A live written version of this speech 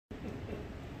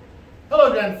Hello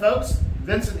again, folks.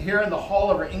 Vincent here in the hall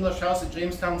of our English house at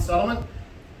Jamestown Settlement.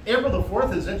 April the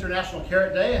 4th is International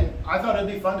Carrot Day, and I thought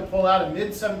it'd be fun to pull out a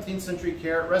mid-17th century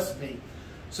carrot recipe.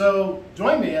 So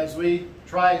join me as we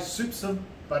try soups of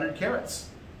buttered carrots.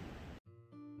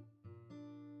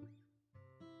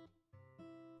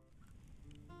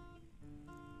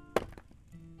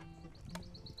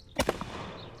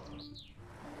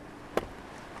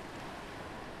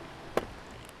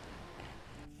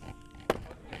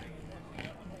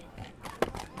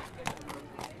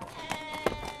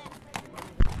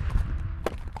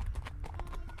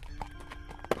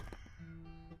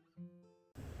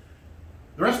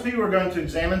 The recipe we're going to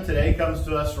examine today comes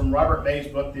to us from Robert May's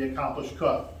book, The Accomplished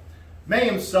Cook. May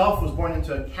himself was born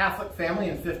into a Catholic family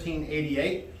in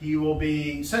 1588. He will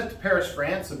be sent to Paris,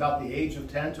 France, about the age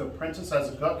of 10 to apprentice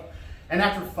as a cook, and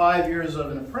after 5 years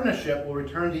of an apprenticeship will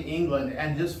return to England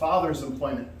and his father's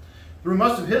employment. Through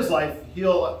most of his life,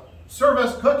 he'll serve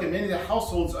as cook in many of the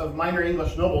households of minor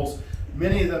English nobles,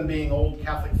 many of them being old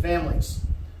Catholic families.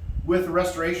 With the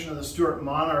restoration of the Stuart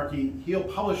monarchy, he'll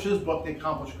publish his book, The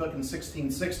Accomplished Cook, in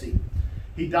 1660.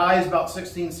 He dies about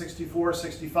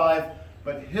 1664-65,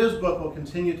 but his book will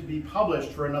continue to be published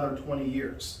for another 20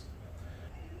 years.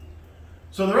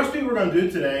 So the recipe we're going to do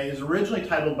today is originally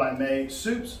titled by May,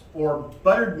 Soups or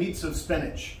Buttered Meats of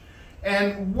Spinach.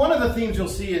 And one of the themes you'll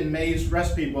see in May's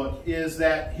recipe book is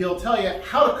that he'll tell you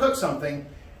how to cook something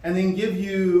and then give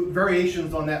you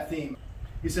variations on that theme.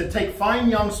 He said, take fine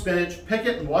young spinach, pick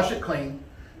it and wash it clean,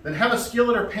 then have a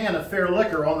skillet or pan of fair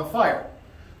liquor on the fire.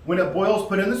 When it boils,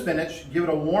 put in the spinach, give it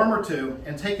a warm or two,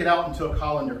 and take it out into a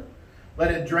colander. Let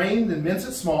it drain, then mince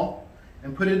it small,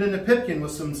 and put it in a pipkin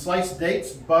with some sliced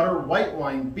dates, butter, white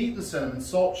wine, beaten cinnamon,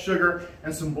 salt, sugar,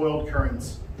 and some boiled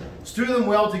currants. Stew them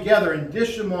well together and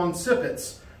dish them on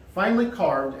sippets, finely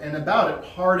carved, and about it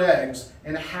hard eggs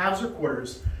in halves or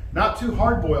quarters, not too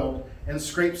hard boiled, and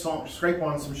scrape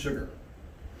on some sugar.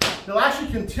 He'll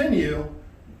actually continue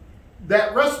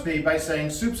that recipe by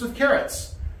saying soups of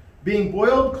carrots, being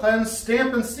boiled, cleansed,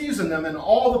 stamp, and season them in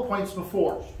all the points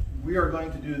before. We are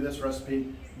going to do this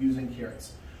recipe using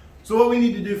carrots. So what we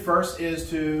need to do first is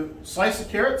to slice the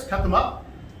carrots, cut them up,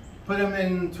 put them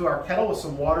into our kettle with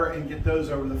some water, and get those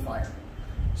over the fire.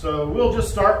 So we'll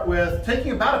just start with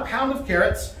taking about a pound of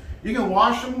carrots. You can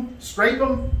wash them, scrape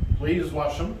them, please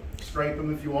wash them, scrape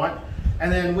them if you want,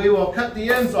 and then we will cut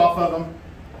the ends off of them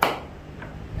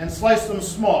and slice them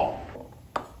small.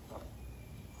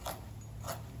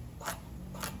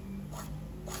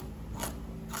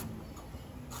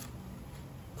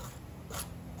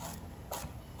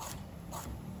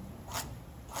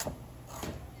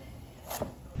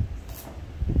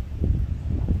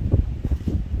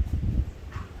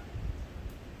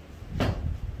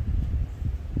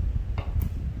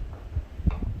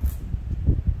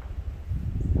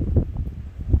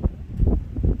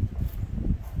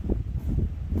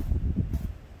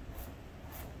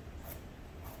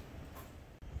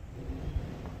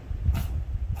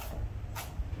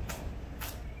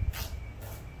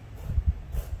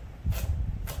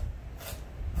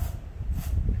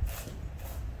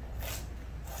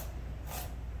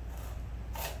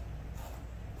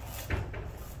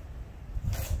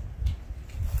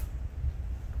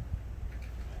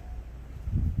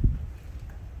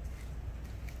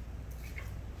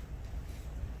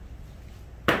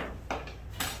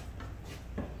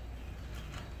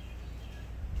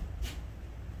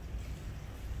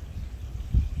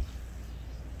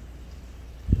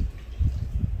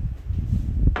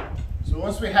 So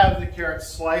once we have the carrots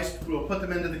sliced, we'll put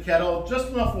them into the kettle, just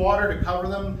enough water to cover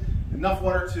them, enough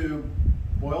water to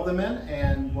boil them in,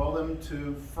 and boil them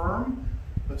to firm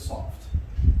but soft.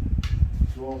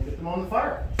 So we'll get them on the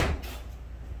fire.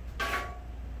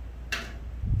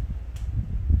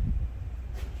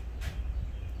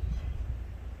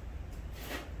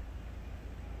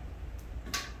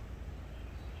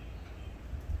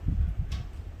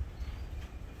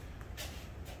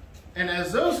 And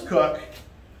as those cook,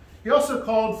 he also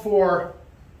called for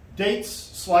dates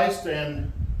sliced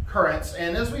and currants.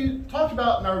 And as we talked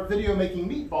about in our video making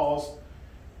meatballs,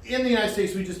 in the United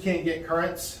States we just can't get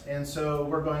currants, and so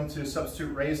we're going to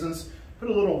substitute raisins, put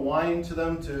a little wine to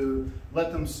them to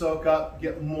let them soak up,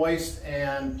 get moist,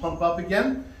 and plump up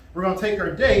again. We're going to take our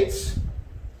dates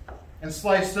and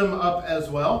slice them up as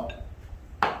well.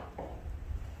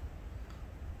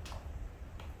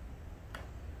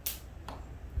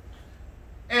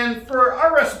 And for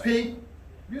our recipe,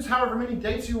 use however many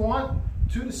dates you want.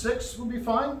 2 to 6 will be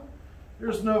fine.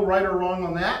 There's no right or wrong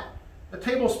on that. A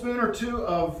tablespoon or 2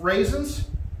 of raisins.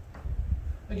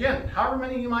 Again, however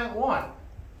many you might want.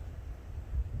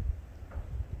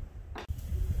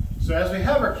 So as we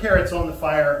have our carrots on the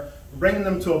fire, bringing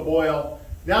them to a boil,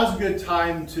 now's a good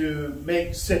time to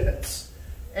make sippets.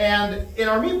 And in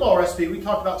our meatball recipe, we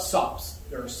talked about sops.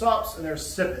 There are sops and there's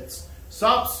sippets.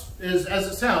 Sops is, as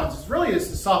it sounds, it really is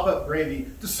to sop up gravy,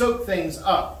 to soak things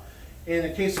up. In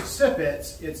the case of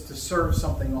sippets, it's to serve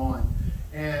something on.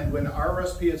 And when our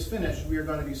recipe is finished, we are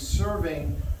going to be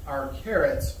serving our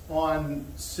carrots on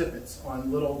sippets,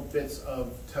 on little bits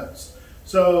of toast.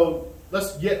 So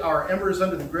let's get our embers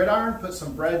under the gridiron, put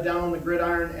some bread down on the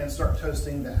gridiron, and start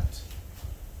toasting that.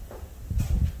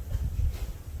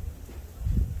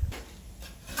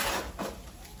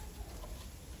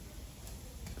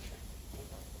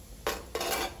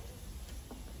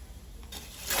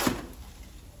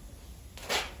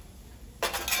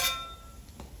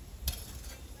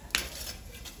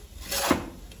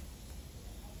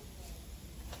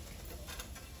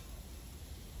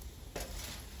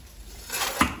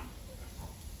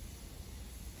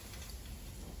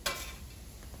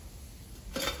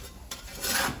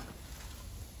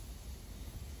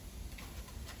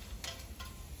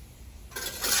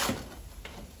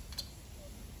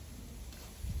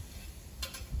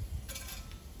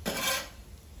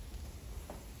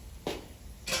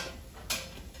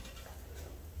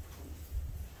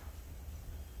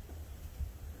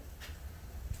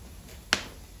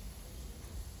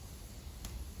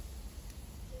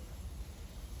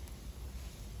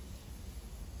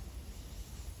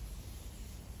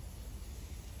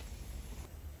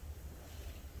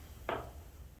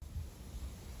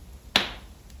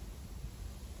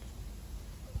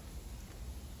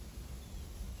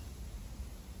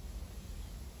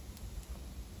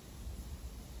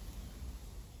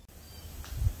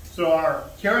 So our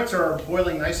carrots are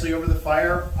boiling nicely over the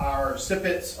fire. Our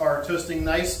sippets are toasting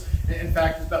nice. In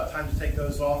fact, it's about time to take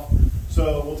those off.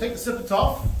 So we'll take the sippets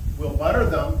off, we'll butter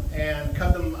them, and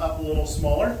cut them up a little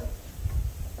smaller.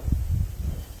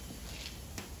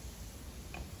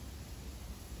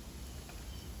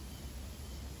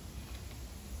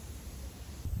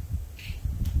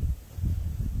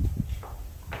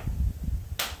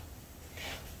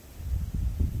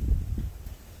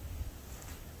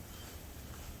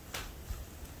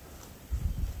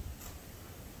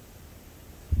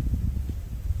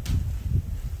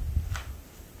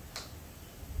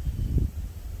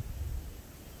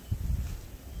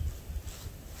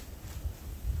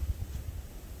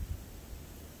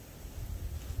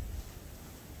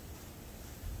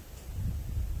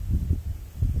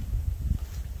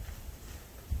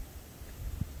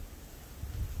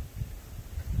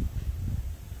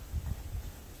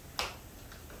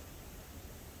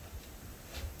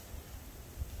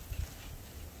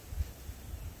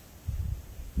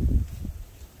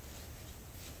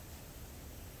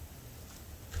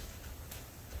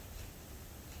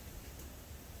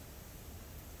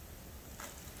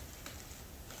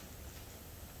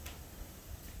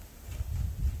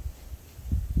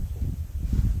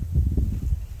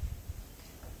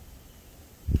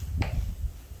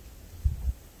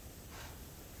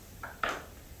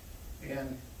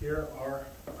 And here are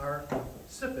our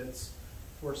sippets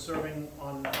for serving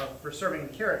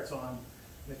carrots on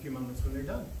in a few moments when they're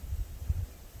done.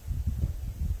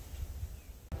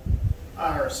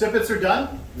 Our sippets are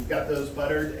done. We've got those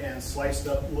buttered and sliced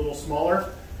up a little smaller.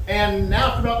 And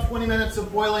now after about 20 minutes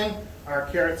of boiling, our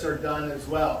carrots are done as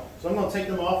well. So I'm going to take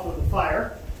them off of the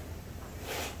fire.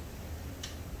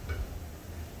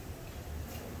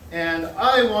 And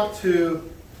I want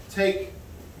to take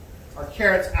our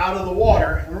carrots out of the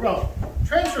water, and we're going to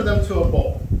transfer them to a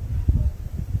bowl.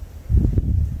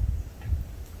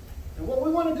 And what we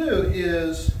want to do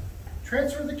is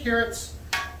transfer the carrots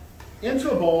into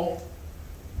a bowl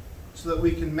so that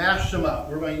we can mash them up.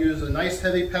 We're going to use a nice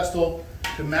heavy pestle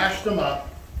to mash them up.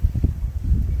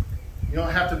 You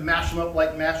don't have to mash them up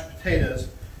like mashed potatoes.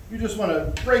 You just want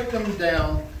to break them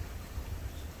down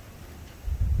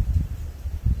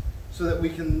so that we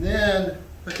can then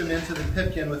put them into the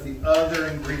pipkin with the other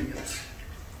ingredients.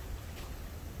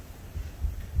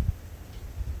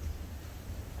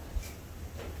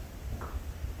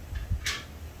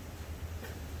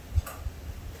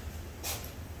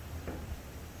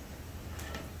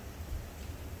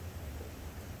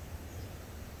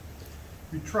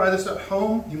 If you try this at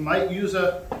home, you might use you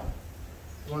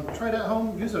want to try it at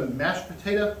home, use a mashed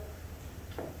potato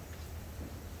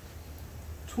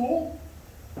tool,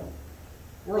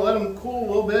 or let them cool a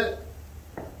little bit,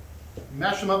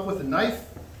 mash them up with a knife,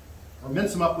 or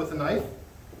mince them up with a knife.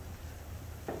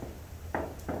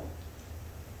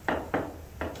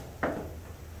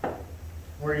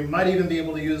 Or you might even be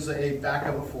able to use a back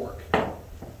of a fork.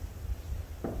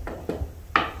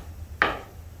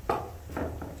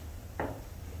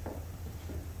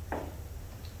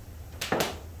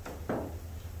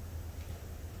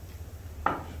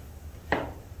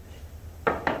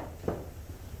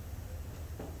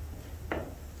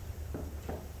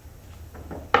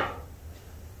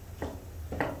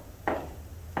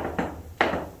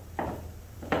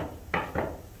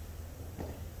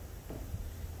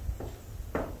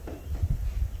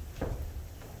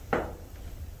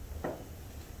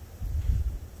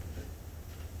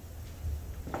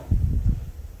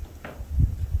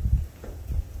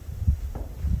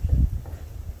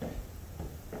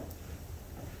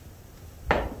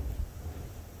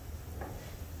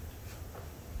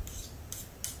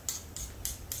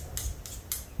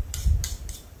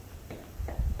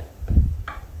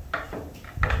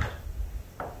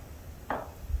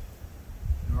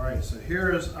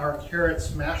 here is our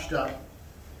carrots mashed up.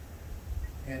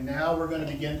 And now we're going to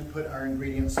begin to put our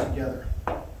ingredients together.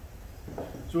 So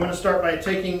we want to start by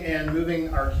taking and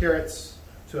moving our carrots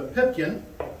to a pipkin.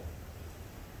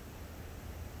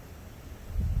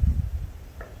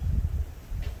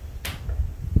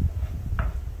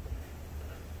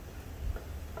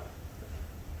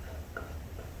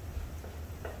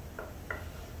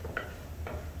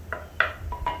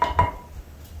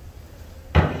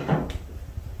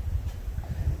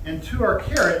 And to our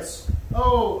carrots,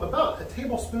 about a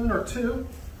tablespoon or two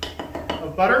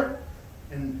of butter,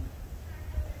 and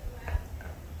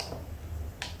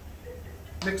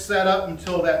mix that up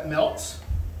until that melts.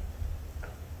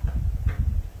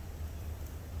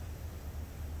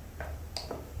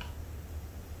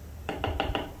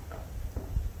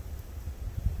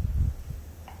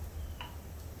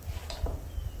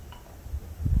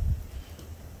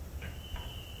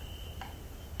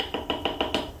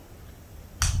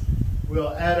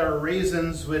 We'll add our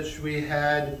raisins, which we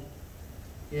had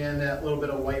in that little bit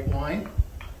of white wine,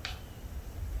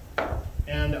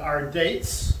 and our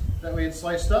dates that we had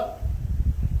sliced up.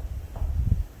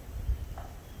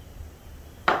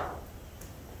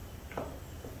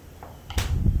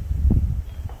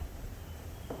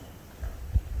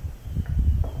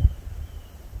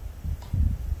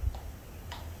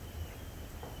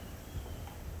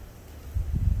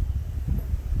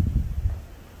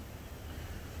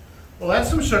 We'll add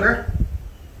some sugar,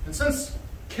 and since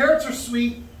carrots are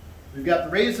sweet, we've got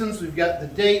the raisins, we've got the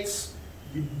dates.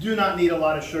 You do not need a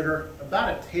lot of sugar.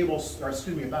 About a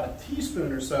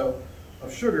teaspoon or so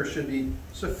of sugar should be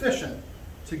sufficient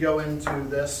to go into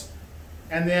this,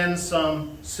 and then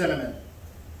some cinnamon,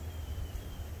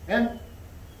 and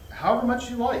however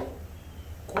much you like,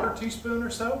 quarter teaspoon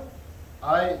or so.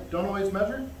 I don't always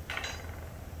measure.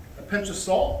 A pinch of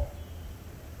salt.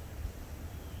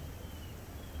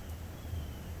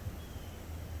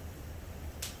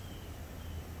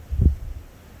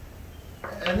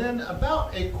 And then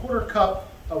about a quarter cup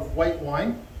of white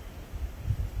wine.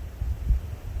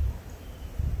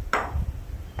 And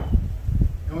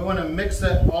we want to mix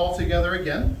that all together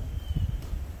again.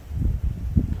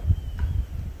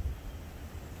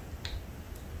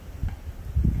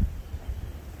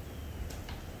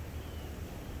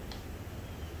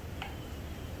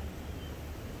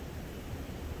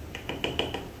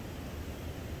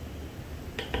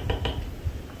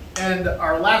 And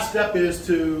our last step is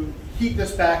to heat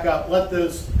this back up, let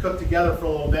those cook together for a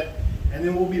little bit, and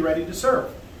then we'll be ready to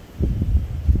serve.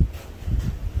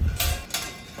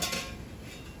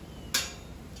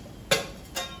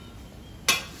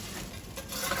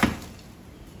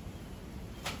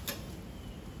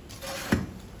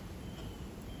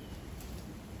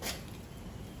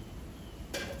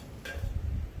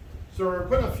 So we're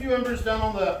putting a few embers down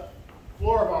on the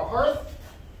floor of our hearth.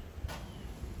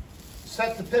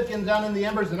 Set the pipkin down in the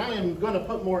embers, and I am going to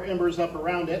put more embers up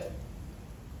around it.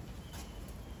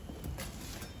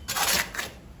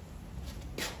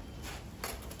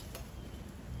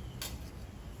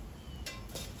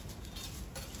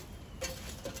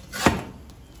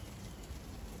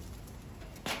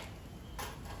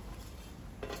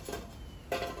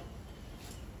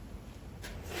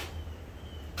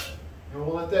 And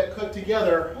we'll let that cook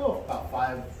together, about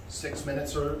 5-6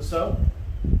 minutes or so.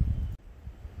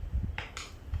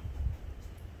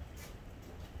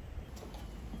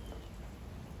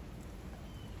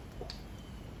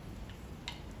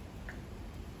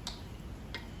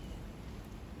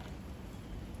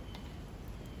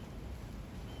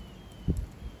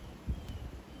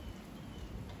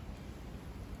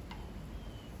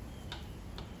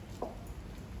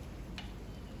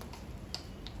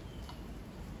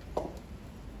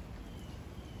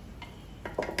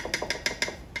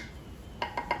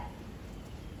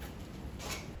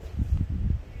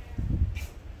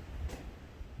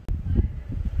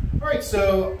 Alright,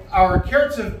 so our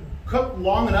carrots have cooked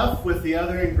long enough with the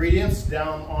other ingredients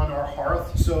down on our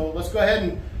hearth. So let's go ahead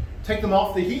and take them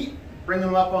off the heat, bring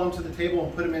them up onto the table,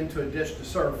 and put them into a dish to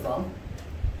serve from.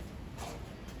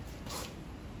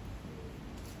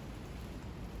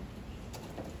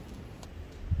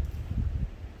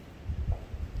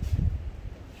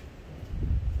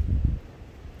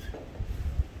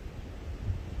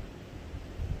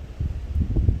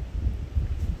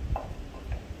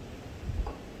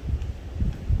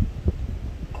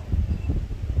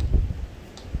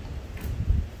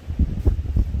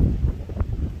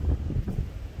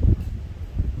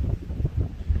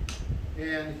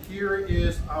 And here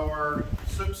is our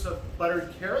Soops of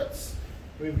Buttered Carrots.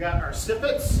 We've got our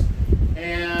sippets,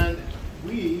 and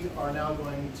we are now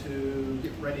going to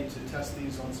get ready to test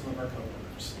these on some of our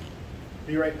coworkers.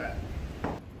 Be right back.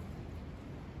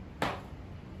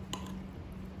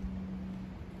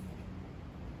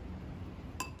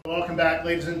 Welcome back,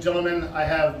 ladies and gentlemen. I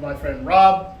have my friend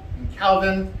Rob and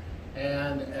Calvin,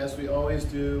 and as we always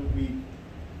do, we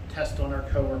test on our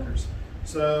coworkers.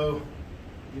 So,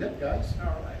 eat up, guys. All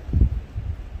right.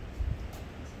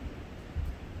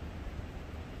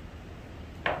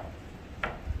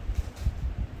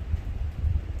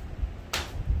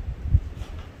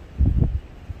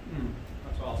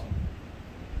 That's awesome.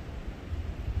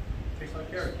 Tastes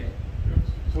like carrot cake.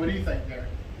 So what do you think there?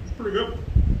 It's pretty good.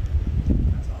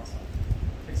 That's awesome.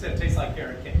 Like I said, it tastes like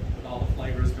carrot cake with all the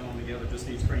flavors going together, just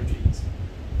needs cream cheese.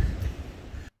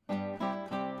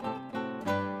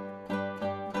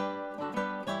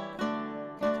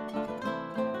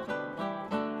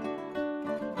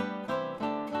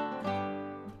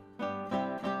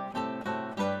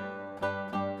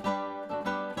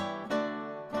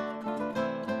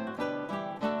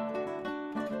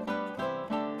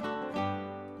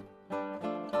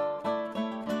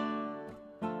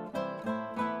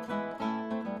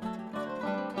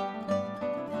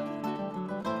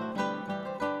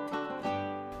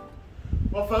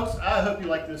 Well, folks, I hope you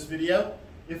liked this video.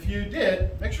 If you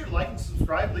did, make sure to like and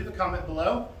subscribe. Leave a comment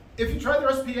below. If you tried the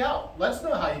recipe out, let us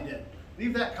know how you did.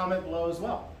 Leave that comment below as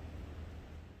well.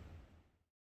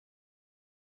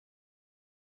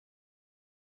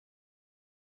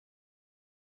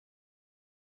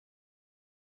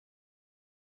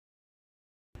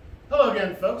 Hello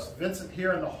again, folks. Vincent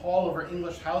here in the hall of our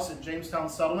English house at Jamestown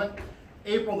Settlement.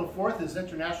 April the 4th is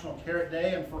International Carrot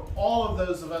Day, and for all of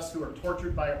those of us who are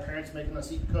tortured by our parents making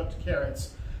us eat cooked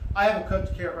carrots, I have a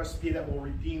cooked carrot recipe that will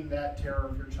redeem that terror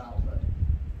of your childhood.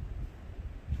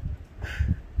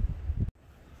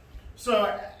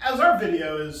 So, as our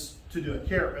video is to do a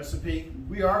carrot recipe,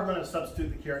 we are going to substitute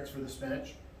the carrots for the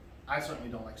spinach. I certainly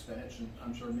don't like spinach, and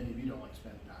I'm sure many of you don't like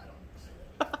spinach. I